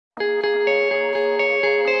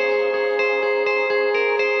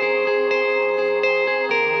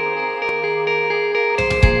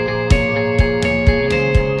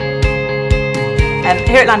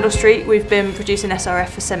Here at Landor Street we've been producing SRF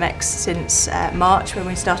for Cemex since March when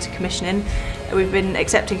we started commissioning. We've been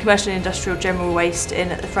accepting commercial and industrial general waste in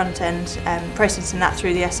at the front end, processing that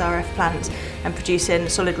through the SRF plant and producing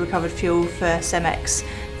solid recovered fuel for Cemex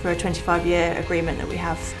for a 25-year agreement that we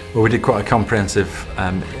have. Well, we did quite a comprehensive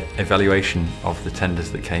evaluation of the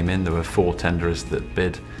tenders that came in. There were 4 tenderers that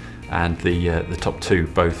bid, and the top 2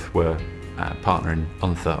 both were partnering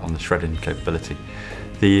UNTHA on the shredding capability.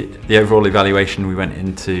 The overall evaluation, we went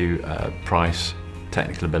into price,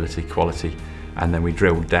 technical ability, quality, and then we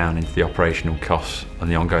drilled down into the operational costs and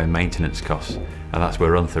the ongoing maintenance costs, and that's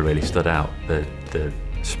where UNTHA really stood out, the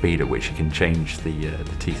speed at which you can change the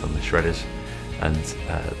teeth on the shredders, and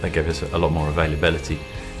they gave us a lot more availability,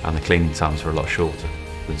 and the cleaning times were a lot shorter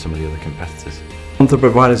than some of the other competitors. UNTHA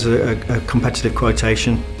provided us a competitive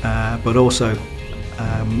quotation, but also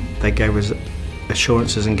they gave us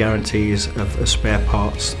assurances and guarantees of spare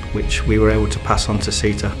parts, which we were able to pass on to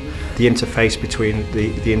SITA. The interface between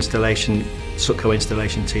the installation, SITA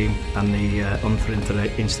installation team and the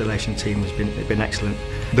UNTHA installation team has been excellent.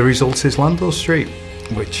 The result is Landor Street,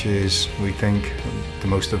 which is, we think, the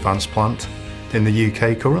most advanced plant in the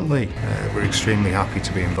UK currently. We're extremely happy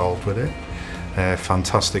to be involved with it.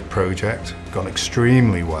 Fantastic project, gone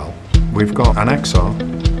extremely well. We've got an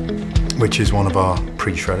XR, which is one of our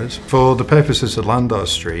pre-shredders. For the purposes of Landor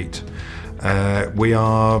Street, we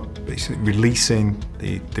are basically releasing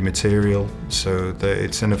the material so that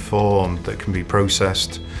it's in a form that can be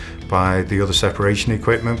processed by the other separation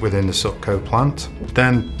equipment within the SITA plant.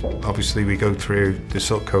 Then obviously we go through the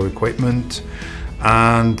SITA equipment,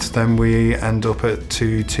 and then we end up at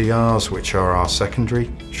 2 TRs, which are our secondary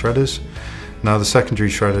shredders. Now the secondary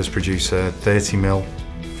shredders produce a 30mm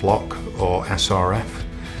flock or SRF,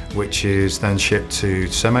 which is then shipped to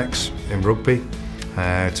Cemex in Rugby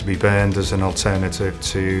to be burned as an alternative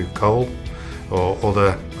to coal or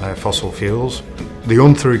other fossil fuels. The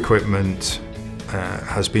UNTHA equipment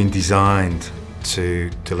has been designed to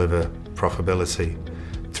deliver profitability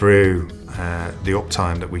through the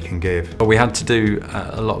uptime that we can give. We had to do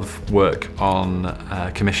a lot of work on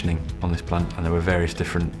commissioning on this plant, and there were various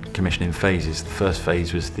different commissioning phases. The first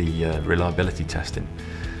phase was the reliability testing,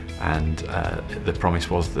 and the promise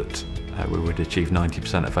was that we would achieve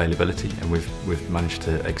 90% availability, and we've managed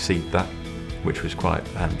to exceed that, which was quite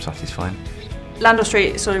satisfying. Landor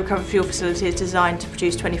Street Solid Recovered Fuel Facility is designed to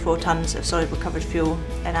produce 24 tonnes of solid recovered fuel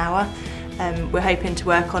an hour. We're hoping to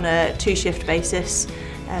work on a 2-shift basis,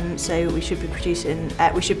 so we should be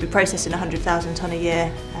processing 100,000 tonne a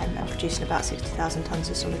year and producing about 60,000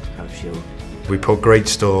 tonnes of solid recovered fuel. We put great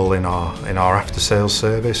store in our after-sales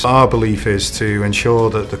service. Our belief is to ensure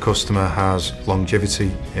that the customer has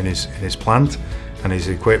longevity in his plant and his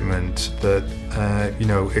equipment, that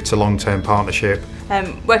it's a long-term partnership.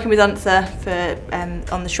 Working with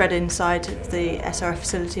UNTHA on the shredding side of the SRF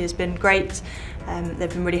facility has been great. They've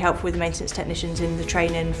been really helpful with the maintenance technicians in the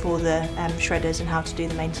training for the shredders and how to do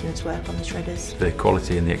the maintenance work on the shredders. The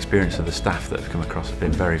quality and the experience of the staff that have come across have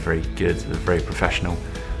been very, very good. They're very professional,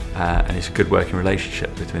 and it's a good working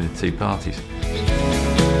relationship between the 2 parties.